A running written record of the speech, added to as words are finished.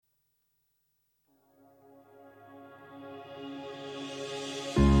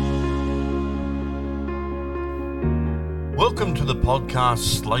Welcome to the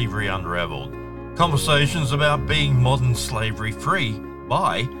podcast Slavery Unraveled. Conversations about being modern slavery free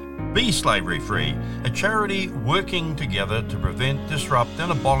by Be Slavery Free, a charity working together to prevent, disrupt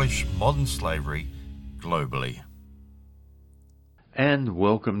and abolish modern slavery globally. And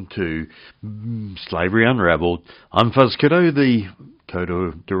welcome to Slavery Unraveled. I'm Fuzz Kiddo, the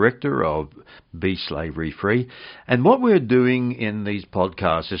co-director of Be Slavery Free, and what we're doing in these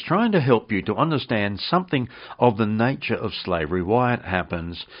podcasts is trying to help you to understand something of the nature of slavery, why it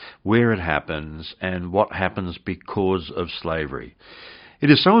happens, where it happens, and what happens because of slavery. It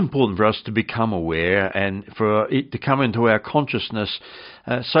is so important for us to become aware and for it to come into our consciousness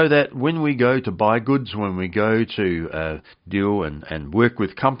so that when we go to buy goods, when we go to deal and work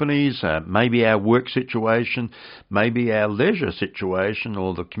with companies, maybe our work situation, maybe our leisure situation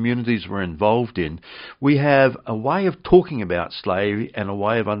or the communities we're involved in, we have a way of talking about slavery and a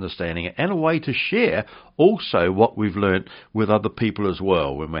way of understanding it and a way to share also what we've learnt with other people as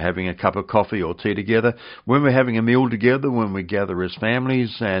well. When we're having a cup of coffee or tea together, when we're having a meal together, when we gather as families,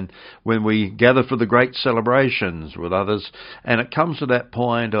 and when we gather for the great celebrations with others, and it comes to that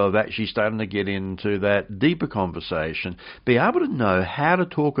point of actually starting to get into that deeper conversation, be able to know how to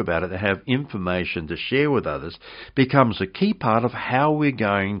talk about it, to have information to share with others, becomes a key part of how we're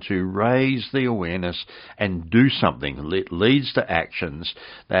going to raise the awareness and do something. It leads to actions,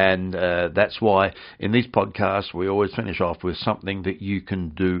 and that's why in these podcasts we always finish off with something that you can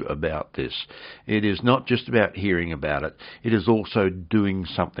do about this. It is not just about hearing about it, it is also doing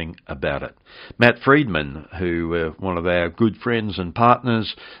something about it. Matt Friedman, who one of our good friends and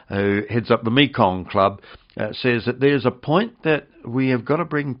partners who heads up the Mekong Club, says that there's a point that we have got to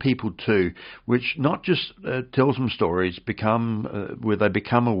bring people to, which not just tells them stories, where they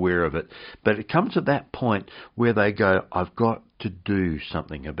become aware of it, but it comes to that point where they go, I've got to do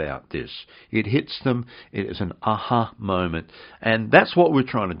something about this. It hits them. It is an aha moment. And that's what we're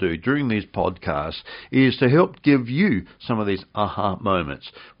trying to do during these podcasts, is to help give you some of these aha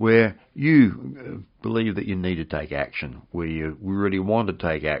moments where you believe that you need to take action, where you really want to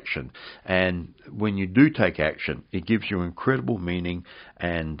take action. And when you do take action, it gives you incredible meaning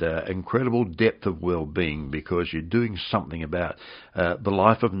and incredible depth of well-being, because you're doing something about the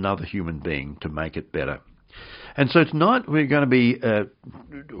life of another human being to make it better. And so tonight we're going to be,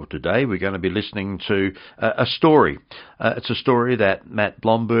 or today we're going to be listening to a story. It's a story that Matt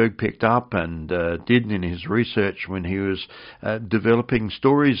Blomberg picked up and did in his research when he was developing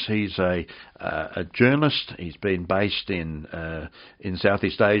stories. He's a journalist. He's been based in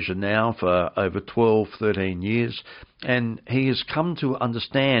Southeast Asia now for over 12, 13 years. And he has come to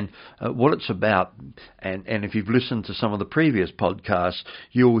understand what it's about. And if you've listened to some of the previous podcasts,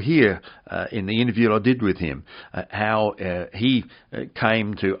 you'll hear in the interview I did with him how he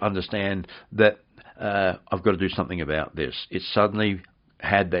came to understand that I've got to do something about this. It suddenly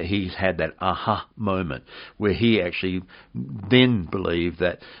he's had that aha moment where he actually then believed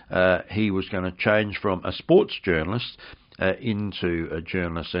that he was going to change from a sports journalist into a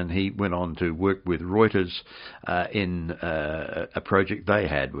journalist, and he went on to work with Reuters in a project they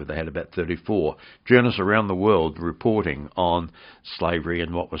had, where they had about 34 journalists around the world reporting on slavery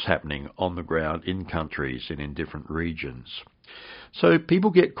and what was happening on the ground in countries and in different regions. So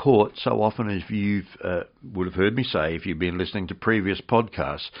people get caught so often, as you would have heard me say if you've been listening to previous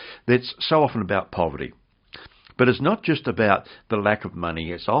podcasts, that's so often about poverty. But it's not just about the lack of money,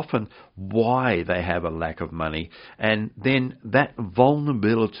 it's often why they have a lack of money, and then that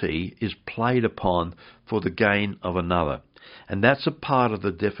vulnerability is played upon for the gain of another. And that's a part of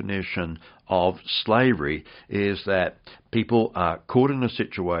the definition of slavery, is that people are caught in a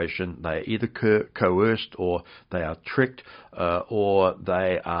situation, they are either coerced or they are tricked or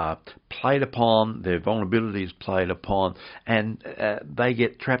they are played upon, their vulnerability is played upon, and they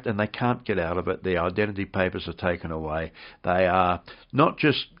get trapped and they can't get out of it. Their identity papers are taken away. They are not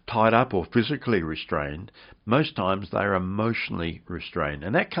just tied up or physically restrained, most times they are emotionally restrained.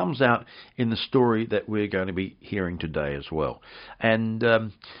 And that comes out in the story that we're going to be hearing today as well. And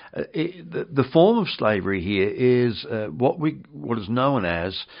the form of slavery here is what is known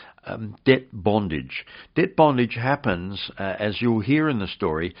as debt bondage. Debt bondage happens, as you'll hear in the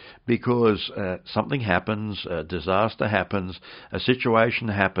story, because something happens, a disaster happens, a situation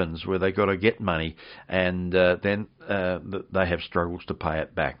happens where they've got to get money, and then they have struggles to pay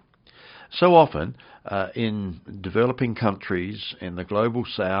it back. So often in developing countries, in the global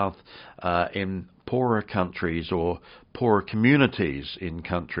south, in poorer countries or poorer communities in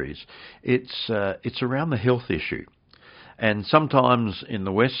countries, it's around the health issue. And sometimes in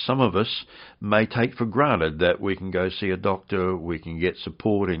the West, some of us may take for granted that we can go see a doctor, we can get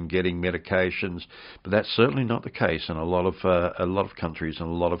support in getting medications, but that's certainly not the case in a lot of countries and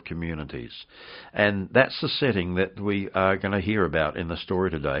a lot of communities. And that's the setting that we are going to hear about in the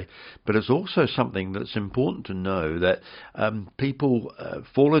story today. But it's also something that's important to know that people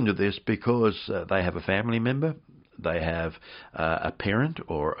fall into this because they have a family member, they have a parent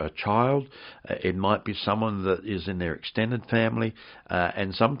or a child. It might be someone that is in their extended family,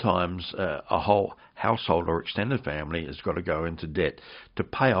 and sometimes a whole household or extended family has got to go into debt to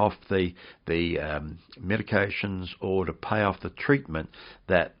pay off the medications or to pay off the treatment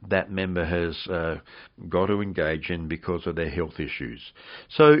that that member has got to engage in because of their health issues.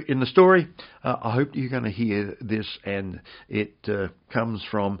 So in the story, I hope you're going to hear this, and it comes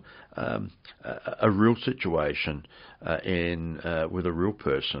from a real situation with a real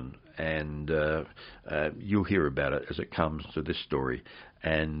person, and you'll hear about it as it comes to this story.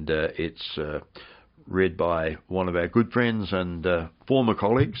 And it's read by one of our good friends and former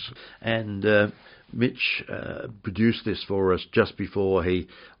colleagues, and Mitch produced this for us just before he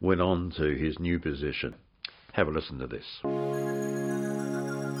went on to his new position. Have a listen to this.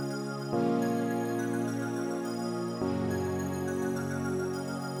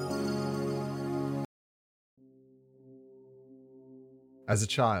 As a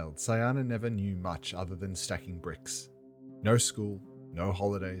child, Sayana never knew much other than stacking bricks. No school, no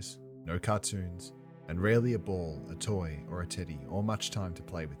holidays, no cartoons, and rarely a ball, a toy, or a teddy, or much time to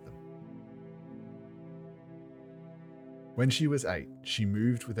play with them. When she was 8, she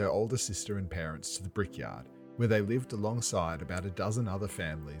moved with her older sister and parents to the brickyard, where they lived alongside about a dozen other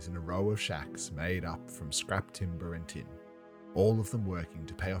families in a row of shacks made up from scrap timber and tin, all of them working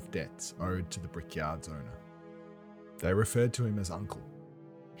to pay off debts owed to the brickyard's owner. They referred to him as Uncle.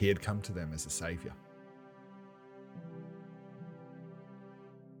 He had come to them as a saviour.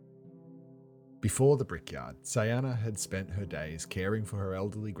 Before the brickyard, Sayana had spent her days caring for her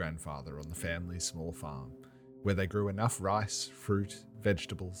elderly grandfather on the family's small farm, where they grew enough rice, fruit,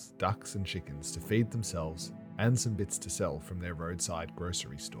 vegetables, ducks and chickens to feed themselves and some bits to sell from their roadside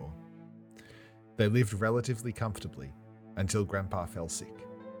grocery store. They lived relatively comfortably until Grandpa fell sick.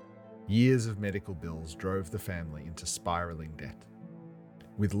 Years of medical bills drove the family into spiralling debt.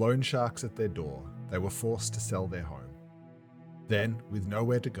 With loan sharks at their door, they were forced to sell their home. Then, with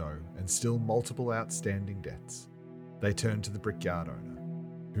nowhere to go and still multiple outstanding debts, they turned to the brickyard owner,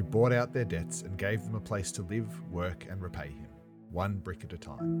 who bought out their debts and gave them a place to live, work and repay him, one brick at a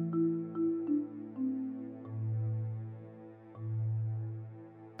time.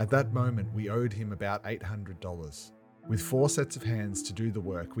 At that moment, we owed him about $800. With 4 sets of hands to do the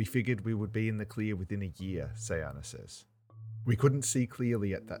work, we figured we would be in the clear within a year, Sayana says. We couldn't see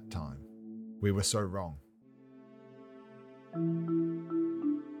clearly at that time. We were so wrong.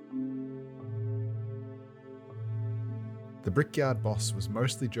 The brickyard boss was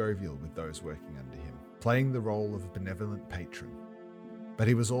mostly jovial with those working under him, playing the role of a benevolent patron. But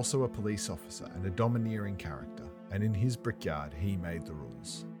he was also a police officer and a domineering character, and in his brickyard he made the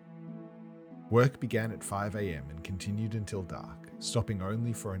rules. Work began at 5 a.m. and continued until dark, stopping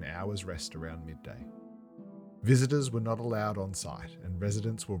only for an hour's rest around midday. Visitors were not allowed on site, and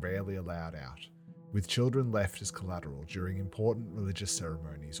residents were rarely allowed out, with children left as collateral during important religious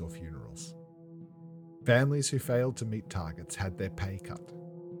ceremonies or funerals. Families who failed to meet targets had their pay cut.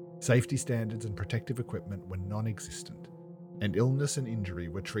 Safety standards and protective equipment were non-existent, and illness and injury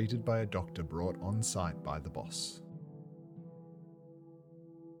were treated by a doctor brought on site by the boss.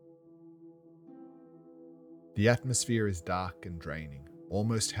 The atmosphere is dark and draining,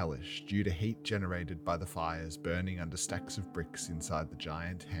 almost hellish due to heat generated by the fires burning under stacks of bricks inside the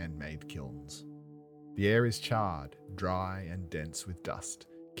giant handmade kilns. The air is charred, dry and dense with dust,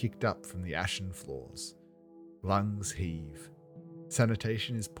 kicked up from the ashen floors. Lungs heave.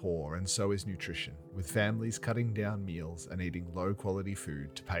 Sanitation is poor and so is nutrition, with families cutting down meals and eating low-quality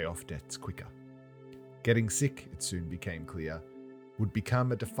food to pay off debts quicker. Getting sick, it soon became clear, would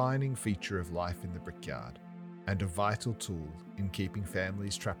become a defining feature of life in the brickyard, and a vital tool in keeping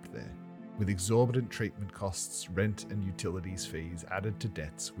families trapped there, with exorbitant treatment costs, rent and utilities fees added to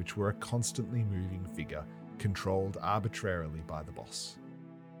debts which were a constantly moving figure controlled arbitrarily by the boss.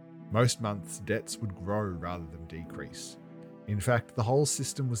 Most months, debts would grow rather than decrease. In fact, the whole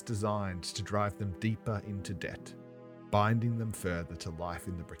system was designed to drive them deeper into debt, binding them further to life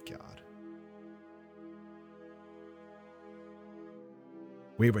in the brickyard.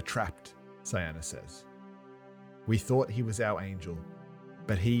 We were trapped, Sayana says. We thought he was our angel,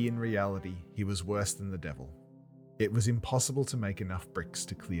 but in reality, he was worse than the devil. It was impossible to make enough bricks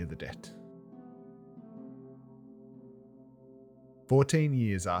to clear the debt. 14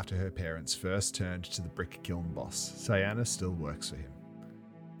 years after her parents first turned to the brick kiln boss, Sayana still works for him.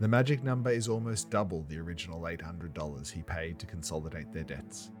 The magic number is almost double the original $800 he paid to consolidate their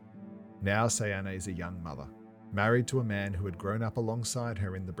debts. Now Sayana is a young mother, married to a man who had grown up alongside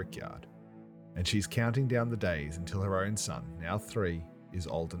her in the brickyard, and she's counting down the days until her own son, now 3, is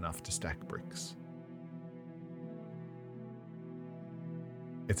old enough to stack bricks.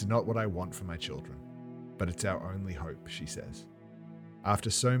 It's not what I want for my children, but it's our only hope, she says.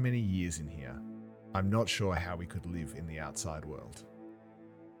 After so many years in here, I'm not sure how we could live in the outside world.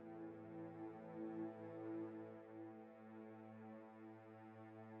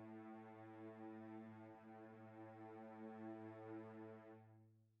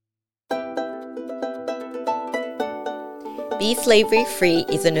 Be Slavery Free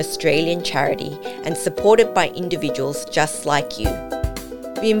is an Australian charity and supported by individuals just like you.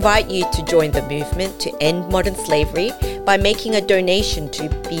 We invite you to join the movement to end modern slavery by making a donation to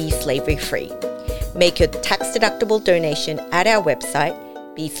Be Slavery Free. Make your tax-deductible donation at our website,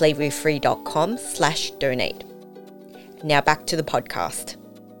 beslaveryfree.com/donate. Now back to the podcast.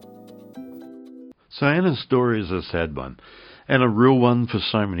 Sayana's story is a sad one, and a real one for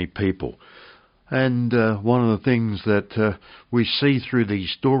so many people. And one of the things that we see through these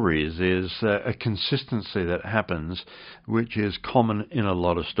stories is a consistency that happens, which is common in a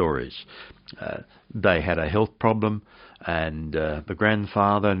lot of stories. They had a health problem, and the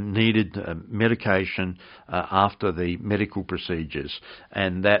grandfather needed medication after the medical procedures,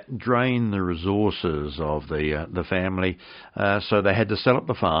 and that drained the resources of the family. So they had to sell up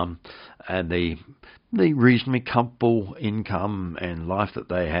the farm, and the reasonably comfortable income and life that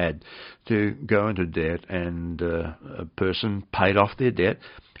they had to go into debt, and a person paid off their debt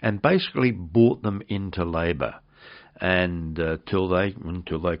and basically brought them into labour and until they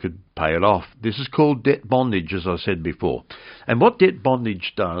could pay it off. This is called debt bondage, as I said before. And what debt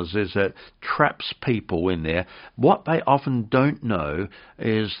bondage does is it traps people in there. What they often don't know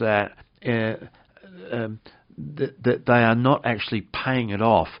is that that they are not actually paying it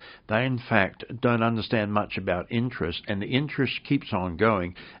off. They, in fact, don't understand much about interest, and the interest keeps on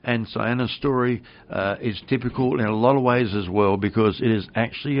going. And Sayana's story is typical in a lot of ways as well, because it is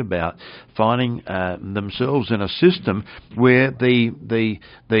actually about finding themselves in a system where the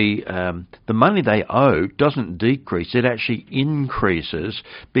money they owe doesn't decrease; it actually increases,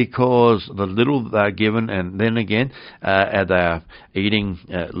 because the little that they're given, and then again, they're eating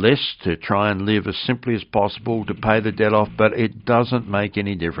less to try and live as simply as possible to pay the debt off, but it doesn't make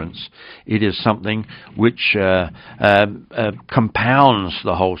any difference. It is something which compounds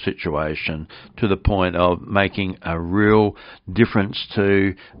the whole situation to the point of making a real difference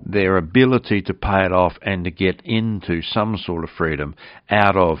to their ability to pay it off and to get into some sort of freedom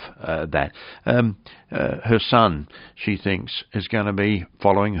out of that. Her son, she thinks, is going to be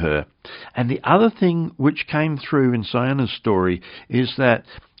following her. And the other thing which came through in Sayana's story is that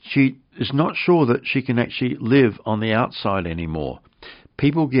she is not sure that she can actually live on the outside anymore.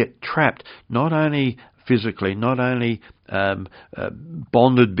 People get trapped, not only physically, not only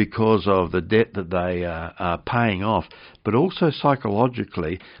bonded because of the debt that they are paying off, but also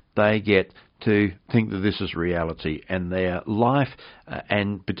psychologically they get to think that this is reality, and their life,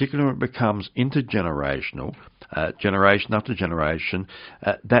 and particularly when it becomes intergenerational, generation after generation,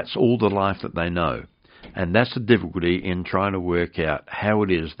 that's all the life that they know. And that's the difficulty in trying to work out how it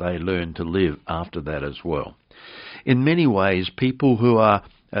is they learn to live after that as well. In many ways, people who are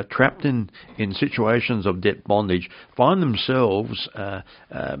trapped in situations of debt bondage find themselves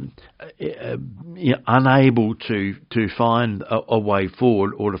unable to find a way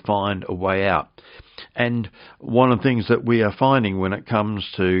forward or to find a way out. And one of the things that we are finding when it comes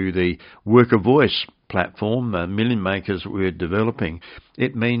to the Worker Voice platform, Million Makers we're developing,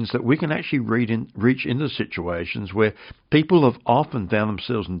 it means that we can actually reach into situations where people have often found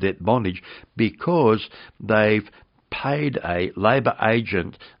themselves in debt bondage because they've paid a labour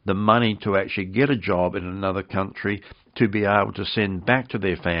agent the money to actually get a job in another country to be able to send back to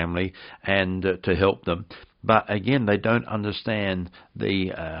their family and to help them. But again, they don't understand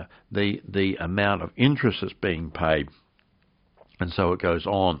the amount of interest that's being paid. And so it goes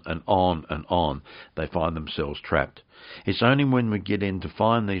on and on and on. They find themselves trapped. It's only when we get in to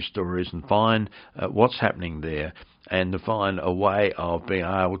find these stories and find what's happening there, and to find a way of being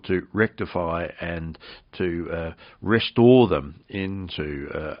able to rectify and to restore them into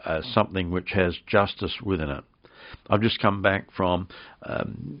something which has justice within it. I've just come back from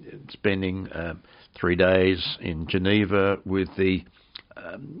spending 3 days in Geneva with the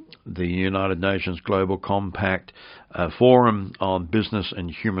the United Nations Global Compact, Forum on Business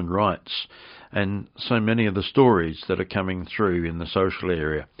and Human Rights, and so many of the stories that are coming through in the social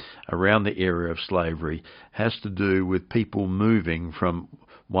area around the area of slavery has to do with people moving from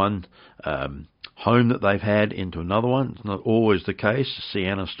one home that they've had into another one. It's not always the case.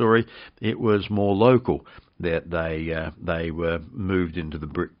 Sayana story, it was more local that they were moved into the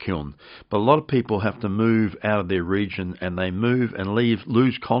brick kiln. But a lot of people have to move out of their region, and they move and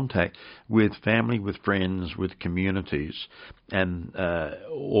lose contact with family, with friends, with communities, and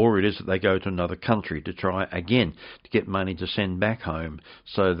or it is that they go to another country to try again to get money to send back home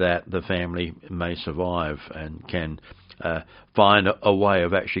so that the family may survive and can find a way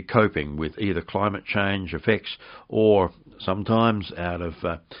of actually coping with either climate change effects or sometimes out of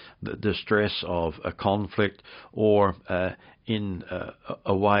the distress of a conflict or in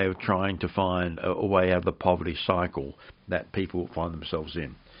a way of trying to find a way out of the poverty cycle that people find themselves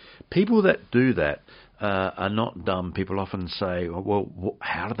in. People that do that are not dumb. People often say, well,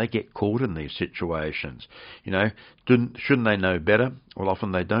 how do they get caught in these situations? You know, shouldn't they know better? Well,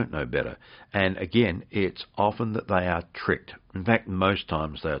 often they don't know better. And again, it's often that they are tricked. In fact, most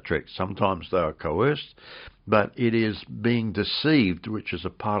times they are tricked. Sometimes they are coerced, but it is being deceived, which is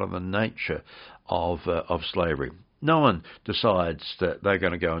a part of the nature of slavery. No one decides that they're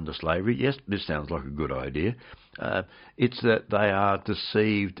going to go into slavery. Yes, this sounds like a good idea. It's that they are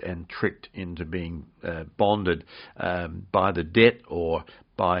deceived and tricked into being bonded by the debt or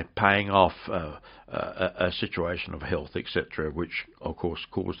by paying off a situation of health, etc., which of course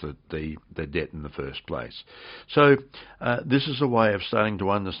caused the debt in the first place. So this is a way of starting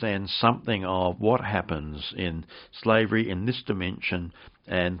to understand something of what happens in slavery in this dimension,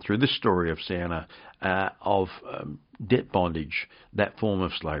 and through this story of Sayana, of debt bondage, that form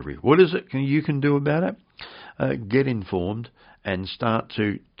of slavery. What is it you can do about it? Get informed and start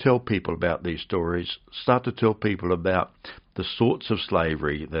to tell people about these stories, start to tell people about the sorts of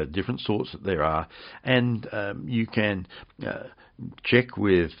slavery, the different sorts that there are, and you can check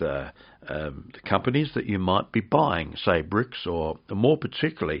with the companies that you might be buying, say bricks, or more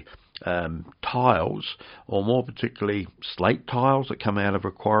particularly tiles, or more particularly slate tiles that come out of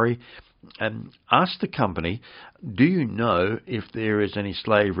a quarry. And ask the company, do you know if there is any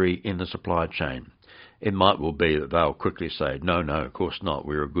slavery in the supply chain? It might well be that they'll quickly say, no, of course not,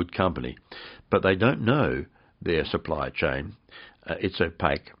 we're a good company. But they don't know their supply chain. It's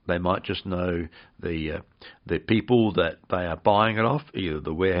opaque. They might just know the people that they are buying it off, either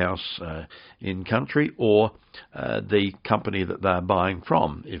the warehouse in country or the company that they're buying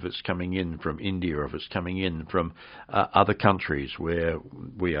from, if it's coming in from India or if it's coming in from other countries where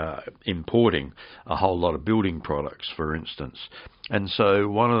we are importing a whole lot of building products, for instance. And so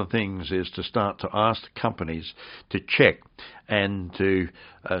one of the things is to start to ask the companies to check and to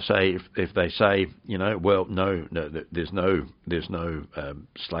say, if they say, well, no, there's no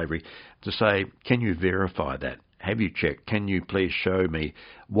slavery, to say, can you verify that? Have you checked? Can you please show me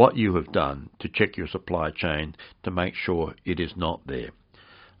what you have done to check your supply chain to make sure it is not there?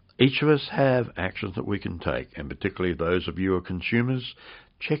 Each of us have actions that we can take, and particularly those of you who are consumers,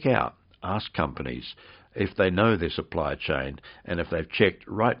 check out, ask companies if they know their supply chain, and if they've checked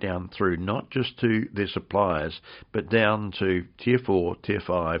right down through, not just to their suppliers, but down to Tier 4, Tier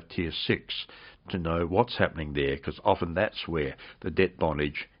 5, Tier 6, to know what's happening there, because often that's where the debt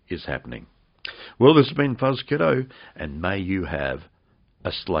bondage is happening. Well, this has been Fuzz Kiddo, and may you have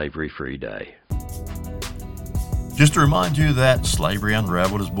a slavery-free day. Just to remind you that Slavery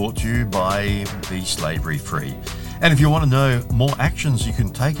Unraveled is brought to you by Be Slavery Free. And if you want to know more actions you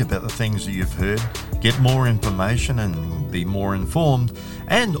can take about the things that you've heard, get more information and be more informed,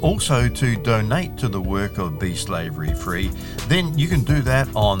 and also to donate to the work of Be Slavery Free, then you can do that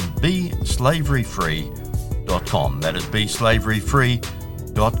on beslaveryfree.com. That is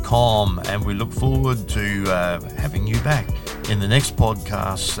beslaveryfree.com, and we look forward to having you back in the next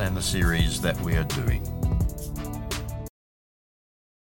podcast and the series that we are doing.